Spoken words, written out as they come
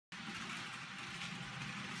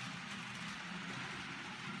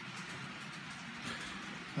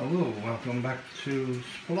Hello, welcome back to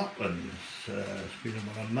Splottlands. It's been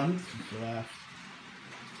about a month since the last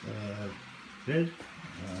vid.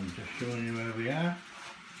 I'm just showing you where we are,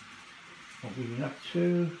 what we've been up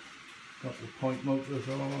to. Got the point motors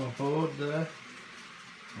all on board there,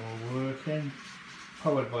 all working.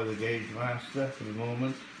 Powered by the Gauge Master for the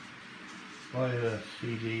moment, by the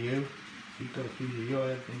CDU. You've got a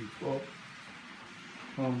CDU, I think before.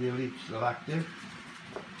 All the Elite still active.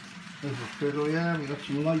 There's a fiddle, yeah, we've got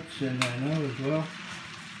some lights in there now as well.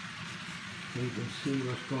 So you can see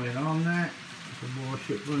what's going on there. There's a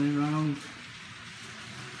warship running around.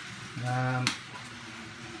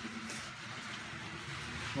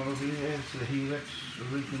 What over here is the helix,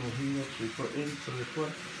 original helix we put in for this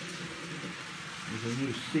one. There's a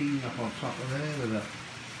new seam up on top of there with a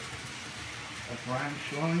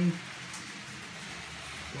branch line.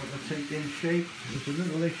 Got to take in shape. There's a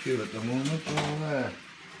little issue at the moment, all there.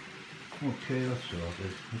 Okay, that's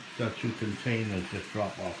sorted. Got two containers just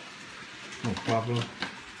drop off. No problem.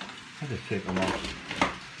 I'll just take them off.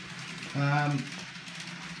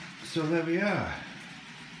 So there we are.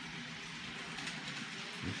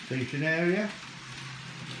 The station area.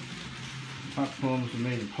 Platforms are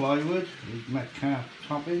made of plywood with Metcalf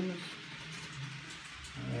toppings.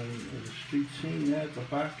 There's a street scene there at the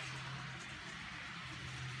back.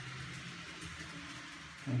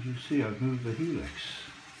 As you see, I've moved the helix.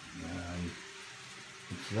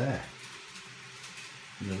 It's there,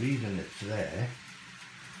 and the reason it's there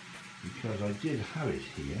because I did have it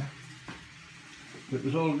here, but it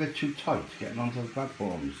was all a bit too tight getting onto the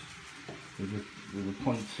platforms with the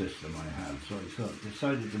point system I had, so I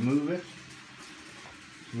decided to move it.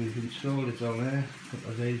 So we've installed it on there a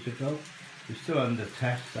couple of days ago. It's still under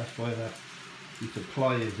test, that's why that piece of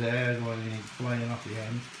ply is there, I don't want anything flying off the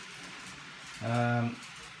end.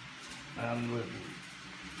 And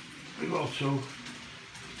we've also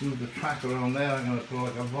moved the track around there. I'm going to put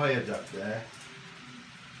like a viaduct there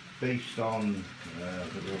based on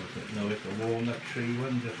the walnut tree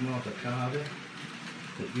one just north of Cardiff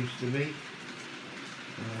that used to be.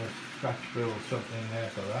 Scratch build something there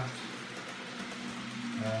for that.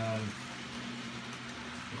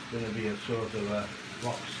 It's going to be a sort of a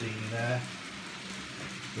rock scene there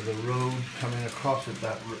with a road coming across at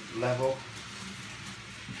that level,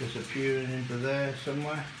 disappearing into there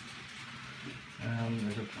somewhere.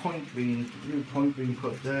 There's a new point being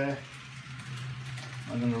put there.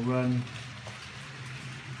 I'm going to run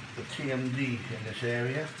the TMD in this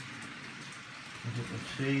area. As you can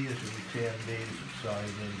see, this will be TMD,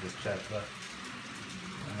 subsidings, etc.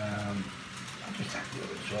 I'm just happy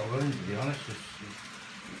with it all running, to be honest.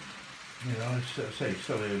 It's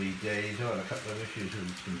still early days. I've got a couple of issues with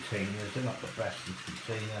the containers. They're not the best of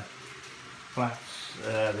container flats.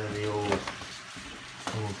 They're the old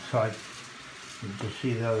type. You can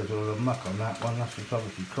see there, there's a little muck on that one. That's what's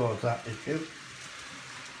obviously caused that issue.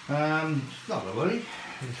 It's not a worry,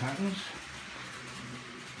 it happens.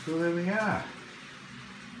 So there we are.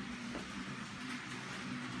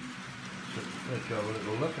 So let's have a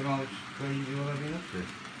little look and I'll explain to you what I've been up to.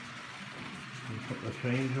 A couple of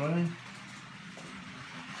trains running.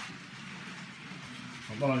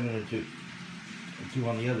 What I'm going to do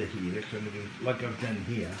on the other helix, I'm going to do like I've done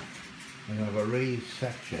here. I'm going to have a raised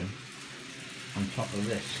section on top of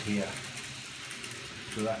this here,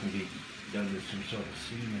 so that can be done with some sort of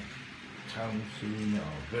scenic town scene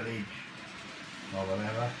or village or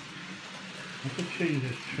whatever. I could change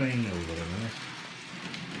this train over a minute.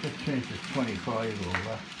 I could change this 25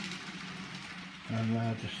 over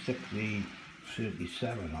and just stick the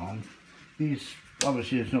 37 on. These,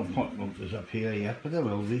 obviously there's no point motors up here yet, but there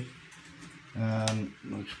will be.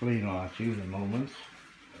 I'll explain all that to you in a moment.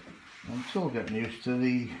 I'm still getting used to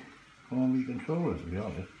the 4-wheel controller, to be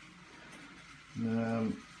honest.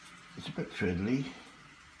 It's a bit fiddly,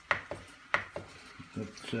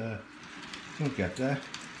 but we'll get there.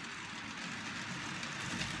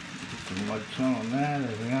 Put some lights on there,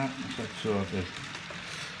 there we are, that's that sorted.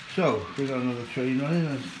 So, we've got another train running,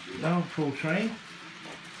 there's now full train.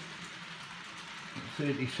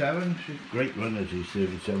 37, great runners these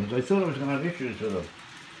 37s. I thought I was going to have issues with them,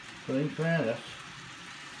 but in fairness,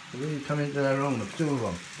 they really come into their own, the two of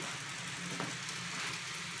them.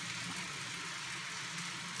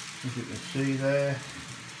 As you can see there,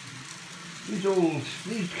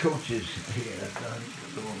 these coaches here,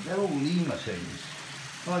 they're all Lima things.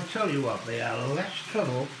 Well, I tell you what, they are less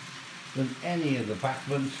trouble than any of the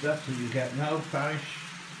backbone stuff that you get now, parish.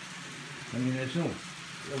 I mean,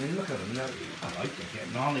 look at them, I like they're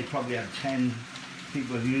getting on. They probably had 10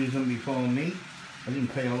 people who used them before me. I didn't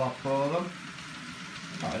pay a lot for them.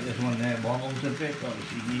 This one there wobbles a bit,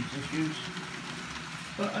 obviously needs issues.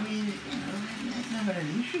 But I mean, you know, there's never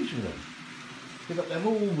any issues with them. They've got them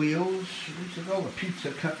all wheels, they've got all the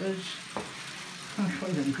pizza cutters. I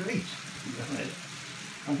find them great.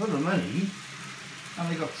 And for the money, and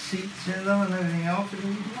they've got seats in them and everything else. I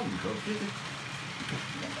mean, you haven't got it.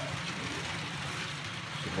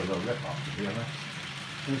 Suppose I'll rip off, to be honest.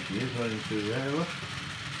 There she is, running through there, look.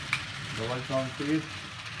 The light on for you.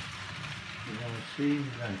 You want to see,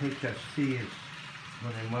 and HSC is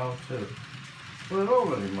running well too. Well, they're all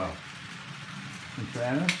running well, in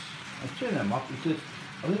fairness. I've turned them off because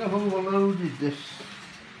I think I've overloaded this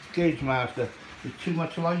gauge master with too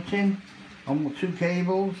much lighting on 2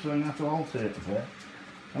 cables, so I'm going to have to alter it a bit.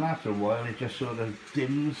 And after a while it just sort of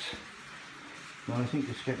dims, and I think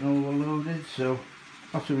it's getting overloaded, so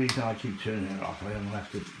that's the reason I keep turning it off. I haven't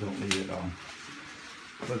left it, don't leave it on.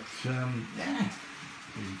 But yeah,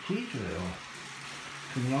 really pleased with it all.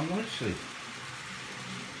 Coming on nicely.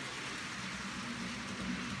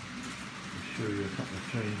 I'll show you a couple of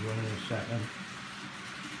trains running in a second.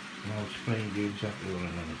 And I'll explain to you exactly what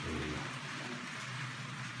I'm going to do.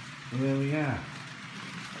 And there we are.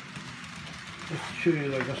 Just to show you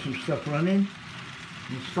that I've got some stuff running.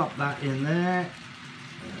 You stop that in there.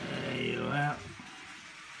 There you are.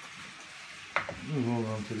 Move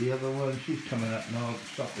over on to the other one. She's coming up now. I'll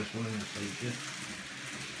stop this one in the station.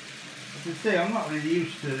 As I say, I'm not really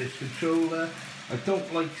used to this controller. I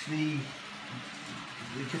don't like it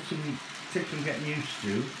takes some getting used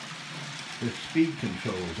to the speed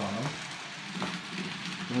controls on them.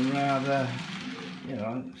 And rather, you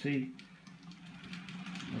know, see,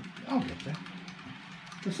 I'll get there.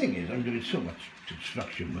 The thing is, I'm doing so much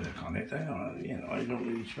construction work on it. I don't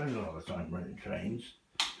really spend a lot of time running trains.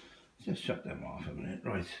 Just shut them off a minute,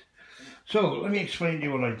 right? So let me explain to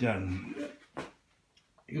you what I've done.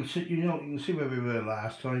 You can see where we were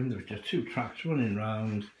last time. There was just 2 tracks running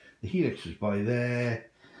round. The helix was by there.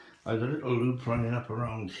 I had a little loop running up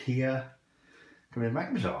around here. Coming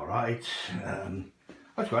back was all right. I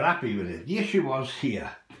was quite happy with it. The issue was here.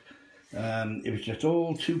 It was just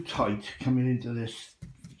all too tight coming into this,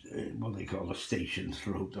 what they call a station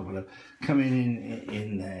throat or whatever, coming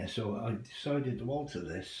in there. So I decided to alter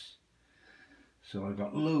this. So I've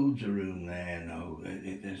got loads of room there now.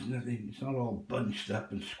 There's nothing, it's not all bunched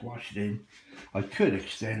up and squashed in. I could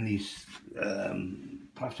extend these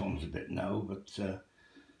platforms a bit now, but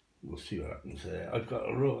we'll see what happens there. I've got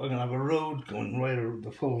a road, I'm going to have a road going right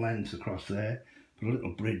the full length across there, put a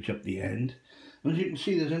little bridge up the end. And as you can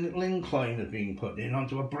see, there's a little incline that's being put in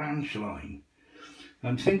onto a branch line.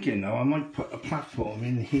 I'm thinking now I might put a platform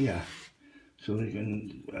in here so they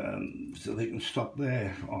can stop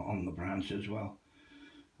there on the branch as well.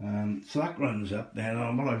 So that runs up there,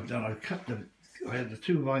 and what I've done, I had the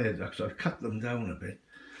 2 viaducts, I've cut them down a bit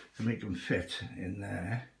to make them fit in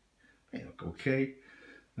there. They look okay.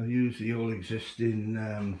 I've used the old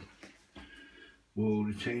existing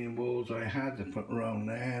retaining walls I had to put around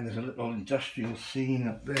there. There's a little industrial scene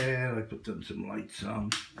up there, I put some lights on.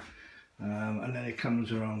 And then it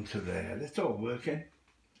comes around to there. It's all working.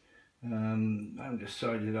 I haven't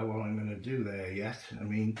decided what I'm going to do there yet. I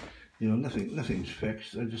mean, you know, nothing's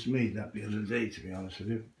fixed. I just made that the other day, to be honest with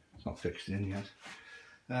you. It's not fixed in yet.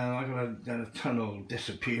 I've got a tunnel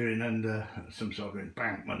disappearing under some sort of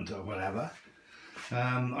embankment or whatever.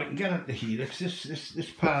 I can get at the helix.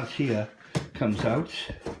 This part here comes out.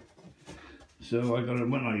 So I got to,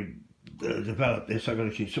 when I develop this, I got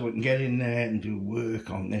to keep so I can get in there and do work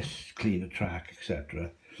on this, clean the track, etc.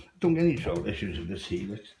 Don't get any trouble issues with this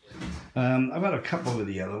helix. I've had a couple with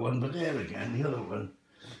the other one, but there again, the other one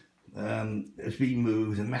has been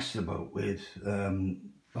moved and messed about with.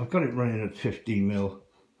 I've got it running at 50mm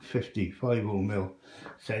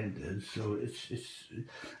centres, so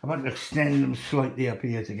I've had to extend them slightly up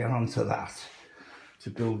here to get onto that, to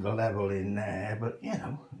build the level in there, but you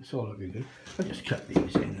know, it's all looking good. I just cut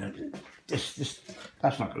these in.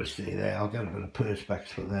 That's not going to stay there. I'll get a bit of perspex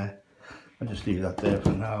for there. I'll just leave that there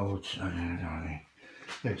for now.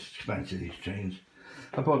 It's expensive, these trains.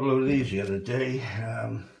 I bought a load of these the other day,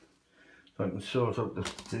 so I can sort out the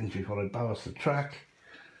things before I ballast the track.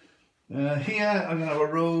 Here I'm going to have a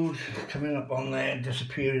road coming up on there,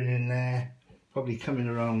 disappearing in there, probably coming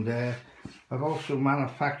around there. I've also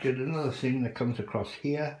manufactured another thing that comes across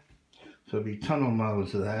here, so there'll be tunnel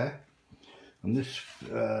mouths there, and this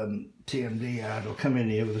TMD yard will come in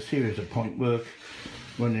here with a series of point work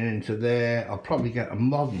running into there. I'll probably get a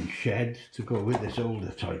modern shed to go with this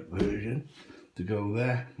older type version to go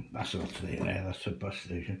there. That's not staying there, that's a bus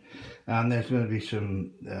station. And there's going to be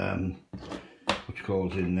some what you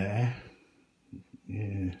call in there.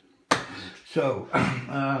 Yeah. So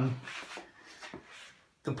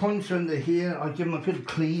The points under here, I give them a good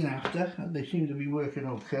clean after, and they seem to be working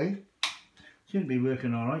okay. Seem to be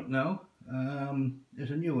working alright now.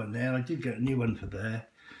 There's a new one there. I did get a new one for there.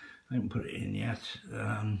 I haven't put it in yet.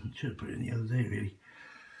 Should have put it in the other day really.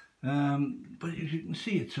 But as you can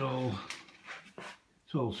see, it's all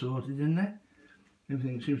sorted in there.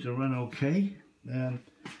 Everything seems to run okay.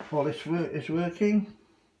 All this is working.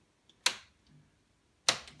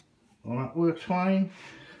 All that works fine.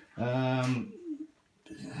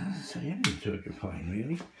 So everything's working fine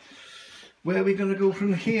really. Where are we going to go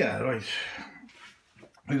from here? Right.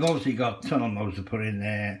 We've obviously got tunnel modes to put in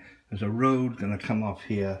there. There's a road going to come off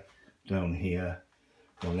here, down here,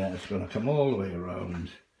 and then it's going to come all the way around.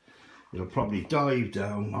 It'll probably dive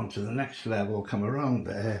down onto the next level, come around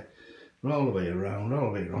there, all the way around, all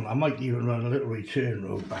the way around. I might even run a little return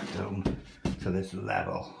road back down to this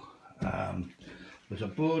level. There's a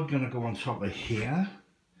board going to go on top of here,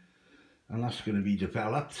 and that's going to be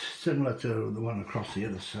developed similar to the one across the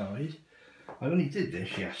other side. I only did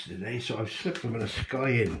this yesterday, so I've slipped a bit of sky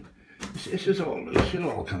in. This is all loose,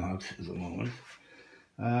 it'll all come out at the moment.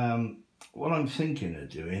 What I'm thinking of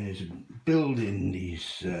doing is building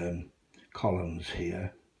these columns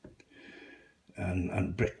here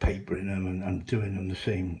and brick papering them and doing them the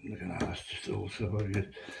same. Look at that, that's just all so very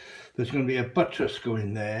good. There's going to be a buttress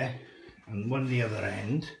going there and one the other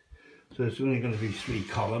end, so there's only going to be 3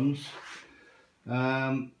 columns.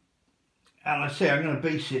 And I say I'm going to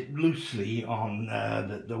base it loosely on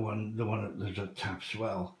the one that there's a Taps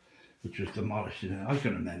Well, which was demolished. I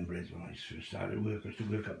can remember it when I first started work. I used to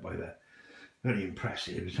work up by there. Very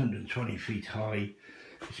impressive. It's 120 feet high.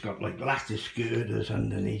 It's got like lattice girders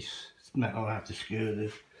underneath, metal lattice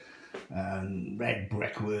girders, and red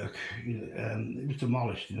brickwork. It was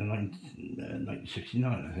demolished in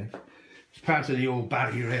 1969, I think. It's part of the old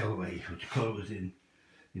Barry Railway, which closed in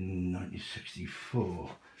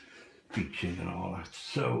 1964. Beaching and all that.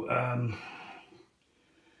 So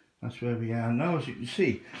that's where we are now. As you can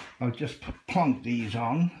see, I've just plonked these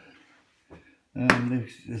on.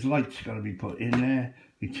 There's lights got to be put in there.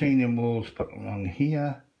 Retaining walls put along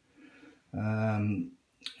here.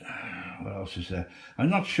 What else is there? I'm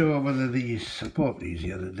not sure whether these, I bought these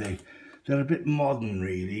the other day. They're a bit modern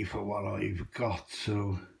really for what I've got,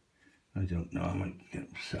 so I don't know, I might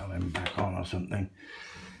sell them back on or something.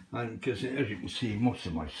 Because as you can see, most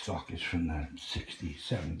of my stock is from the 60s,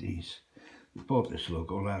 70s. I bought this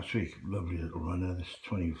logo last week, lovely little runner, this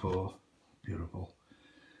 24, beautiful.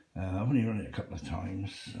 I've only run it a couple of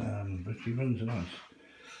times, but she runs nice.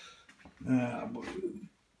 I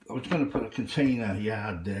was going to put a container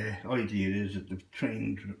yard there. Idea is that the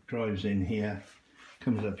train drives in here,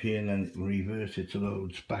 comes up here and then it will reverse its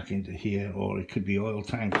loads back into here, or it could be oil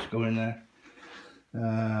tanks going there.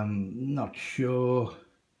 Not sure.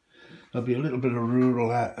 There'll be a little bit of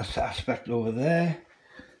rural aspect over there,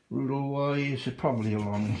 rural wise, probably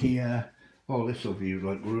along here. All this will be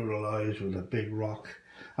like ruralised with a big rock.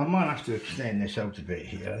 I might have to extend this out a bit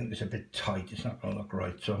here. I think it's a bit tight, it's not going to look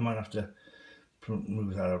right, so I might have to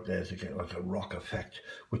move that up there to get like a rock effect,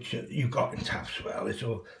 which you got in Taps Well.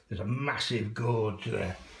 There's a massive gorge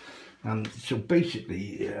there. So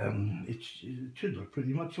basically, it should look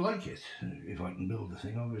pretty much like it, if I can build the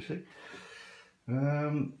thing, obviously.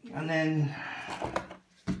 And then,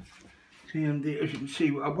 see, as you can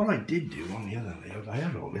see, what I did do on the other layout, I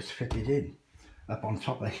had all this fitted in, up on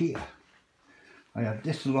top of here. I had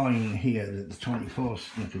this line here that the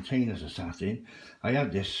 24s and the containers are sat in. I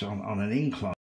had this on an incline.